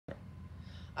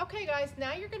Okay guys,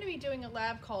 now you're going to be doing a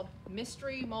lab called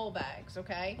mystery mole bags,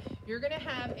 okay? You're going to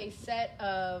have a set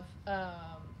of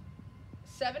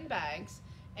 7 bags,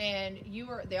 and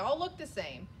they all look the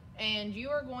same, and you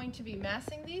are going to be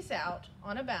massing these out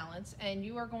on a balance, and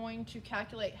you are going to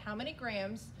calculate how many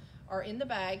grams are in the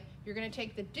bag. You're going to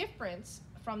take the difference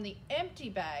from the empty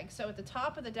bag. So at the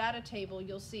top of the data table,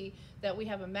 you'll see that we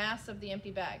have a mass of the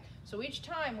empty bag. So each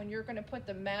time when you're going to put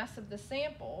the mass of the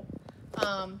sample,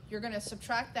 you're going to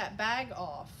subtract that bag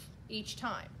off each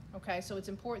time. Okay, so it's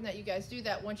important that you guys do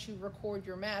that once you record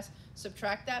your mass.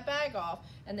 Subtract that bag off,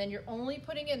 and then you're only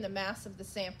putting in the mass of the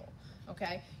sample.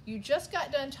 Okay, you just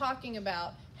got done talking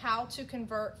about how to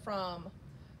convert from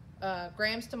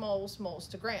grams to moles, moles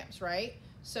to grams, right?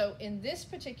 So in this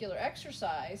particular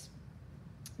exercise,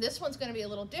 this one's going to be a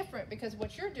little different because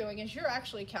what you're doing is you're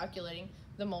actually calculating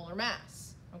the molar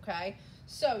mass. Okay,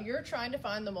 so you're trying to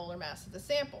find the molar mass of the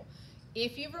sample.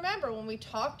 If you remember, when we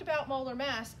talked about molar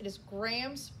mass, it is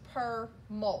grams per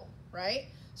mole, right?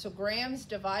 So grams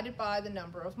divided by the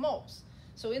number of moles.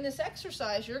 So in this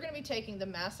exercise, you're going to be taking the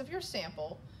mass of your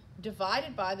sample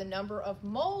divided by the number of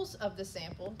moles of the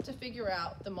sample to figure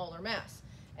out the molar mass.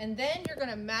 And then you're going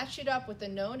to match it up with the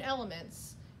known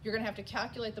elements. You're going to have to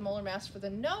calculate the molar mass for the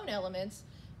known elements,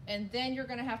 and then you're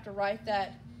going to have to write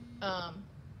that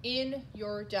in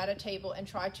your data table and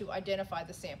try to identify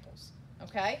the samples,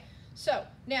 okay? So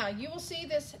now you will see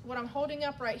this, what I'm holding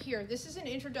up right here, this is an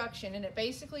introduction, and it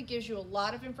basically gives you a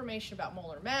lot of information about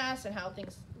molar mass and how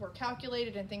things were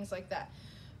calculated and things like that.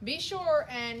 Be sure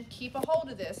and keep a hold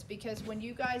of this, because when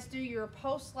you guys do your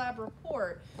post-lab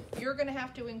report, you're going to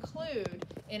have to include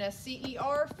in a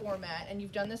CER format, and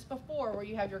you've done this before where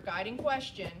you have your guiding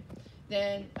question,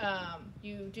 then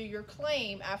you do your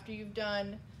claim after you've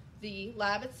done the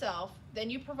lab itself, then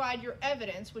you provide your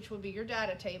evidence, which would be your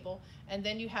data table, and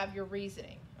then you have your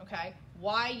reasoning, okay?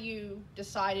 Why you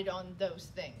decided on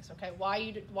those things, okay? Why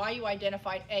you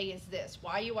identified A as this,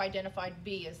 why you identified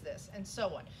B as this, and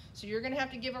so on. So you're going to have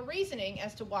to give a reasoning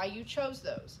as to why you chose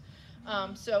those.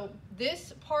 So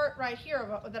this part right here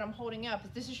that I'm holding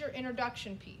up, this is your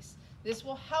introduction piece. This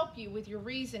will help you with your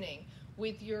reasoning,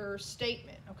 with your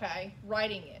statement, okay?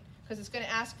 Writing it, because it's going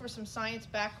to ask for some science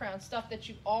background stuff that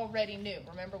you already knew.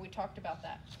 Remember, we talked about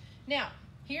that. Now,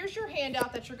 here's your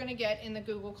handout that you're going to get in the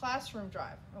Google Classroom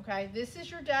Drive, okay? This is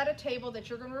your data table that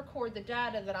you're going to record the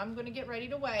data that I'm going to get ready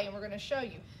to weigh, and we're going to show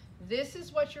you. This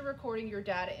is what you're recording your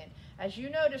data in. As you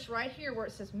notice right here where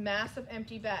it says mass of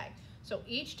empty bag. So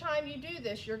each time you do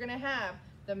this, you're going to have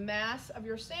the mass of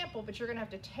your sample, but you're going to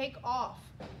have to take off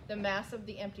the mass of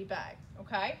the empty bag,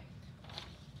 okay?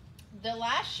 The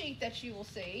last sheet that you will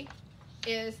see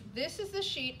is this is the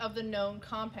sheet of the known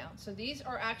compound. So these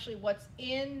are actually what's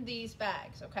in these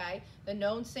bags, okay? The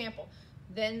known sample.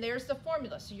 Then there's the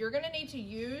formula. So you're going to need to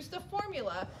use the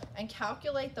formula and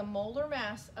calculate the molar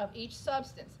mass of each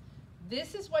substance.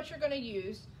 This is what you're going to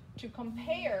use to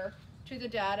compare to the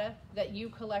data that you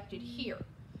collected here.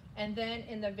 And then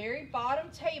in the very bottom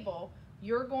table,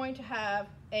 you're going to have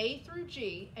A through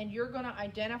G, and you're going to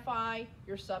identify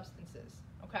your substances,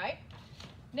 okay?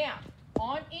 Now,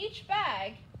 on each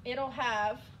bag, it'll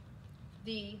have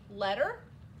the letter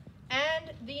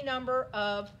and the number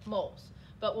of moles.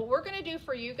 But what we're going to do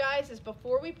for you guys is,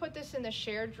 before we put this in the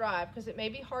shared drive, because it may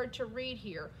be hard to read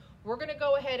here, we're going to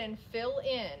go ahead and fill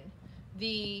in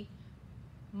the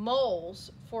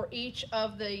moles for each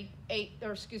of the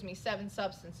 7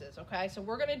 substances, okay? So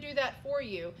we're going to do that for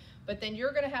you, but then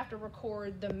you're going to have to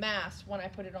record the mass when I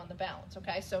put it on the balance,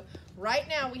 okay? So right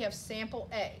now we have sample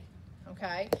A,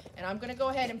 okay? And I'm going to go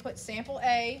ahead and put sample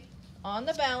A on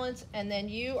the balance, and then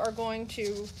you are going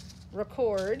to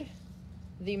record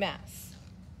the mass.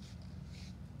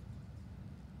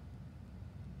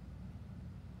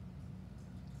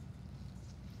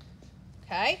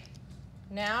 Okay?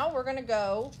 Now we're going to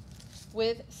go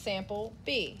with sample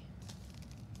B.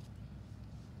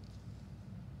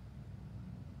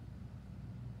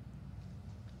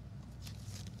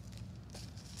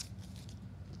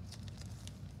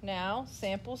 Now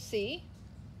sample C.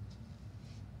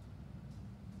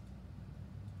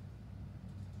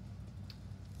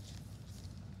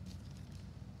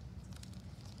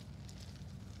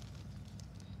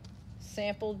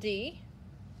 Sample D.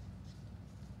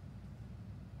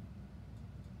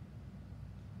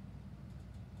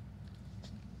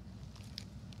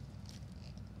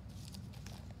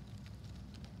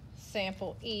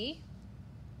 Sample E.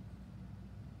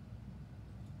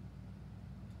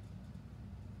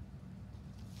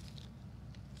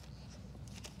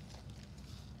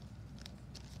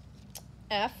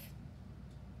 F.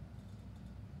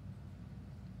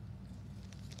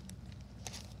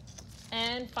 And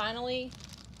and finally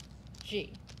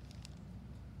G.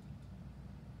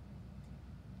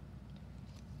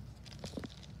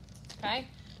 Okay,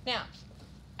 now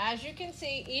as you can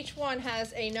see, each one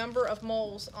has a number of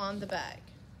moles on the bag.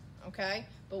 Okay,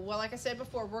 but well, like I said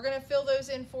before, we're going to fill those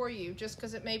in for you just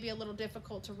because it may be a little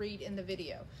difficult to read in the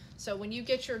video. So when you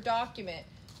get your document,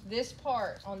 this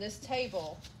part on this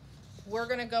table, we're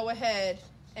going to go ahead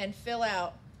and fill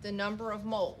out the number of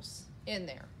moles in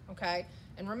there. Okay,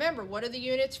 and remember, what are the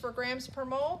units for grams per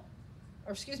mole?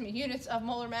 Or excuse me, units of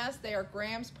molar mass? They are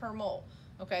grams per mole.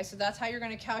 Okay, so that's how you're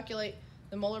going to calculate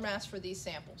the molar mass for these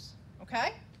samples.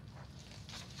 Okay?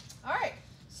 All right,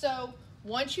 so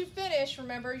once you finish,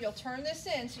 remember, you'll turn this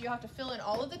in, so you'll have to fill in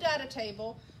all of the data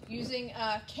table using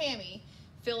Cami,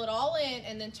 fill it all in,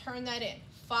 and then turn that in.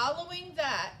 Following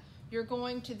that, you're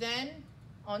going to then,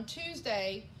 on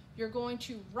Tuesday, you're going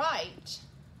to write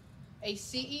a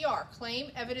CER,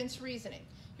 Claim Evidence Reasoning.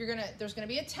 There's gonna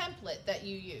be a template that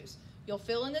you use. You'll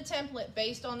fill in the template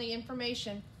based on the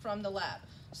information from the lab.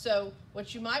 So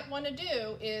what you might want to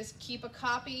do is keep a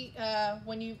copy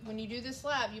when you do this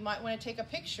lab. You might want to take a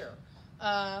picture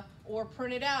or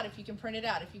print it out if you can print it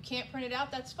out. If you can't print it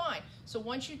out, that's fine. So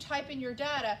once you type in your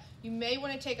data, you may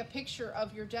want to take a picture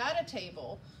of your data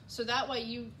table so that way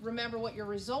you remember what your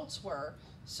results were.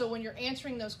 So when you're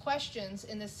answering those questions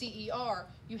in the CER,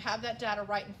 you have that data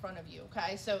right in front of you.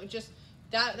 Okay, so just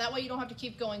that way you don't have to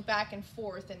keep going back and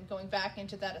forth and going back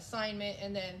into that assignment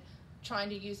and then trying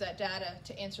to use that data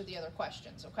to answer the other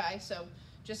questions. Okay, so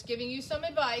just giving you some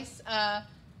advice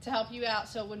to help you out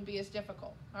so it wouldn't be as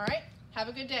difficult. All right, have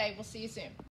a good day. We'll see you soon.